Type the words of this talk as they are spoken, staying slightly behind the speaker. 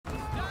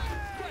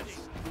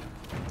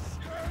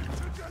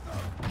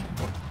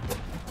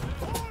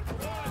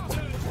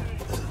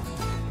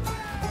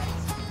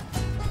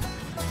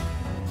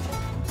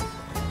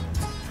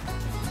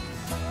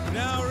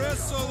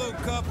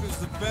Cup is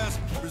the best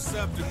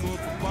receptacle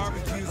for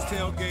barbecues,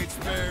 tailgates,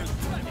 fairs,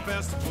 and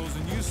festivals,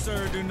 and you,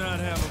 sir, do not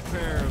have a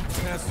pair of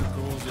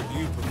testicles if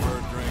you prefer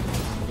drinking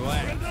from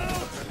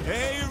glass.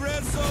 Hey,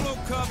 Red Solo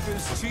Cup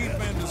is cheap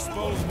and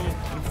disposable.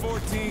 In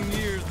 14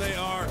 years, they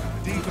are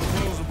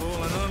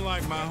decomposable, and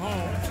unlike my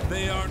home,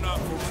 they are not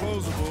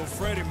foreclosable.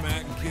 Freddie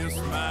Mac kissed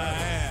my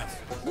ass.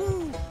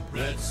 Woo!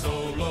 Red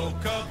Solo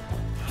Cup,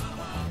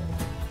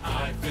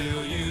 I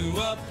fill you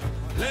up.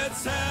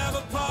 Let's have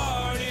a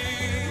party.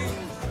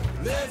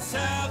 Let's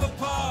have a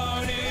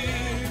party.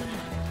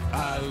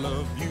 I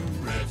love you,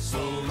 Red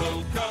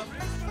Solo Cup.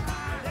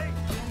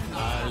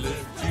 I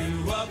lift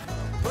you up.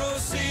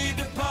 Proceed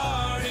to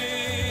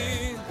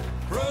party.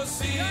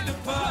 Proceed to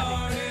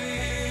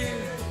party.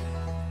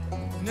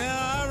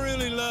 Now, I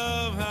really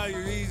love how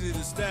you're easy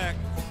to stack,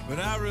 but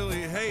I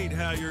really hate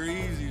how you're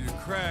easy to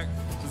crack.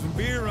 Because when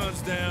beer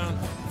runs down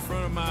in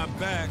front of my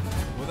back,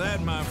 well,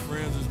 that, my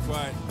friends, is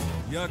quite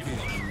yucky.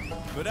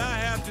 But I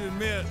have to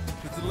admit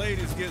that the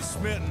ladies get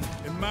smitten,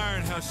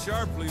 admiring how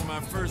sharply my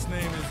first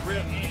name is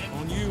written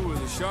on you with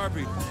a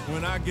Sharpie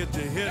when I get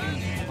to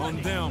hitting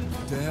on them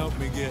to help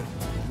me get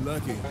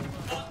lucky.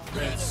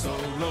 Red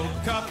Solo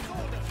Cup,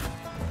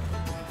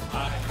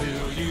 I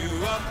fill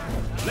you up.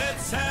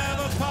 Let's have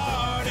a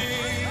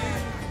party.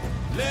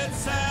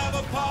 Let's have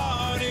a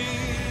party.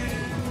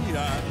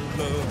 I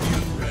love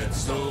you, Red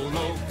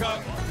Solo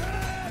Cup.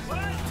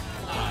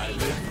 I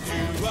lift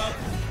you up.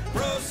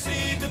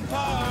 Proceed to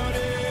party.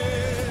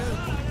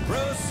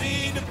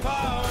 Proceed to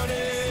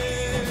party.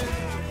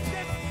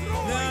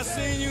 Now, I've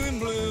seen you in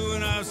blue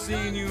and I've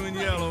seen you in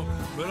yellow,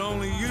 but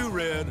only you,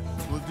 Red,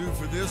 will do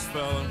for this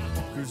fella,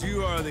 because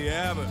you are the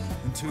Abbott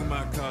to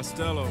my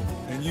Costello,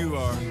 and you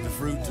are the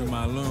fruit to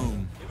my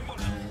loom.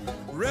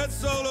 Red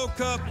Solo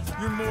Cup,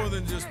 you're more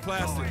than just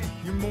plastic.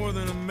 You're more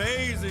than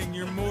amazing.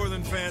 You're more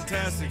than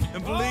fantastic.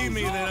 And believe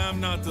me that I'm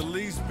not the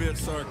least bit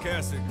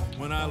sarcastic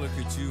when I look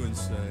at you and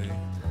say,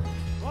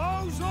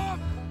 close up!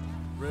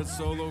 Red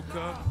Solo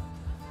Cup,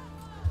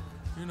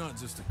 you're not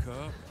just a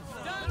cup.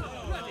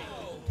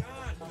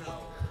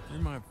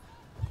 You're my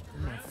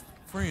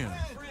friend.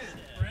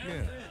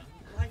 Yeah.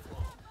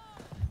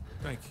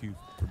 Thank you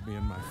for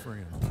being my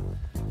friend.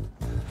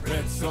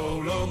 Red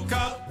Solo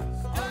Cup,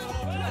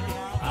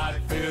 I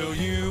fill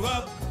you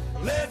up.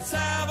 Let's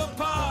have a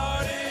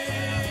party.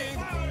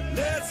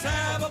 Let's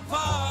have a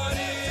party.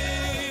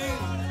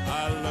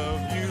 I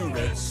love you,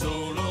 Red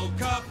Solo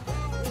Cup.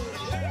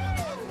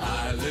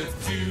 I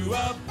lift you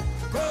up.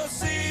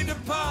 Proceed to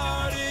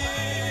party.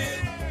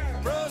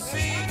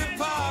 Proceed to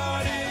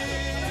party.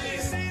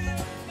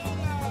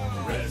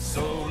 Red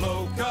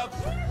Solo Cup.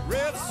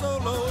 Red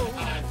Solo.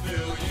 I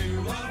fill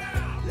you up.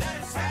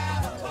 Let's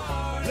have a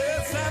party.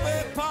 Let's have a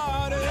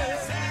party.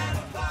 Let's have a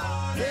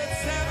party.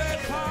 Let's have a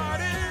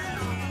party.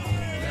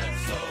 Red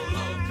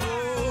Solo Cup.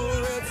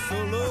 Oh, Red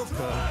Solo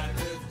Cup. I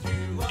lift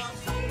you up.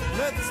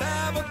 Let's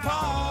have a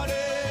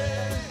party.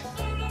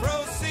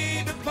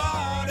 Proceed to party.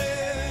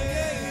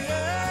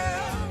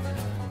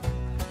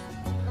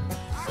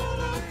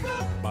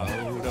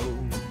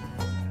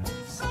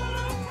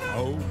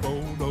 Oh,